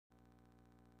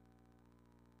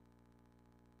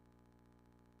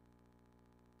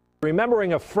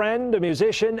Remembering a friend, a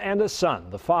musician, and a son,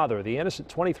 the father, the innocent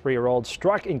 23-year-old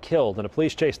struck and killed in a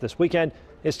police chase this weekend,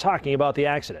 is talking about the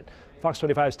accident. Fox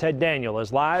 25's Ted Daniel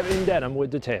is live in Dedham with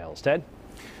details. Ted?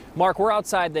 Mark, we're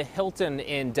outside the Hilton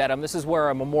in Dedham. This is where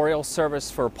a memorial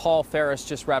service for Paul Farris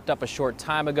just wrapped up a short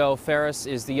time ago. Farris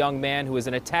is the young man who was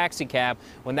in a taxi cab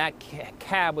when that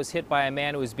cab was hit by a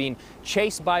man who was being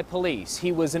chased by police.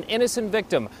 He was an innocent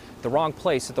victim, the wrong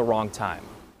place at the wrong time.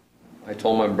 I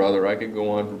told my brother I could go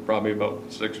on for probably about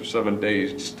 6 or 7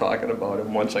 days just talking about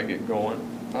him once I get going.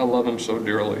 I love him so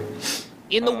dearly.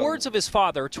 In the words of his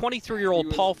father, 23-year-old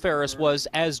Paul Farris was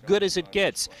as good as it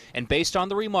gets. And based on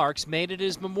the remarks made at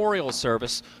his memorial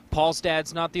service, Paul's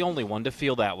dad's not the only one to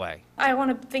feel that way. I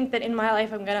want to think that in my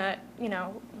life I'm going to,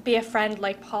 be a friend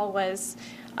like Paul was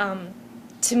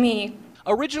to me.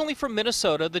 Originally from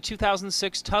Minnesota, the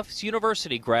 2006 Tufts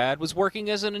University grad was working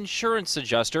as an insurance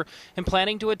adjuster and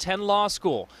planning to attend law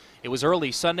school. It was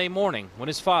early Sunday morning when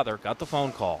his father got the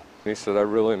phone call. He said, I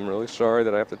really am really sorry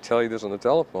that I have to tell you this on the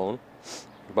telephone,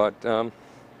 but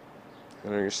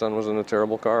your son was in a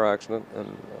terrible car accident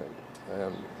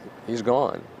and he's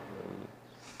gone.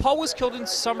 Paul was killed in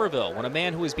Somerville when a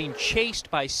man who was being chased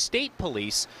by state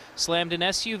police slammed an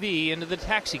SUV into the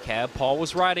taxi cab Paul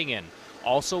was riding in.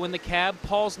 Also in the cab,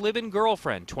 Paul's live-in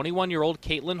girlfriend, 21-year-old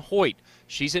Caitlin Hoyt.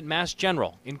 She's at Mass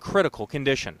General in critical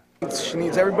condition. She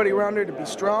needs everybody around her to be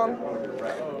strong.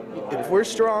 If we're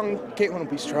strong, Caitlin will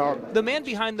be strong. The man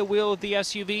behind the wheel of the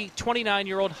SUV,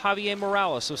 29-year-old Javier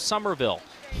Morales of Somerville.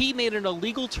 He made an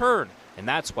illegal turn, and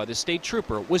that's why the state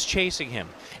trooper was chasing him.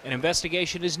 An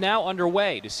investigation is now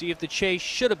underway to see if the chase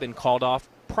should have been called off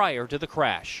prior to the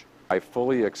crash. I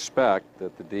fully expect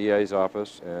that the DA's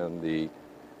office and the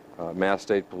Mass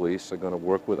State Police are going to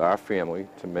work with our family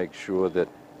to make sure that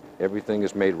everything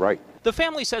is made right. The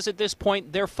family says at this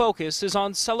point their focus is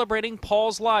on celebrating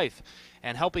Paul's life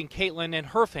and helping Caitlin and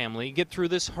her family get through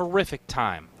this horrific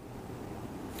time.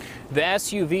 The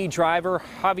SUV driver,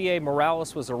 Javier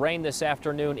Morales, was arraigned this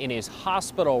afternoon in his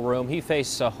hospital room. He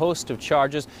faces a host of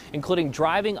charges, including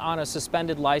driving on a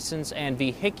suspended license and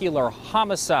vehicular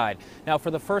homicide. Now,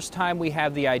 for the first time, we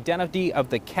have the identity of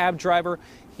the cab driver.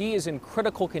 He is in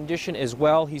critical condition as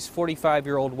well. He's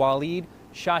 45-year-old Waleed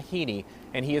Shahini,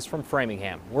 and he is from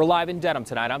Framingham. We're live in Dedham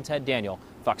tonight. I'm Ted Daniel,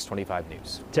 Fox 25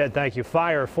 News. Ted, thank you.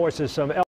 Fire forces some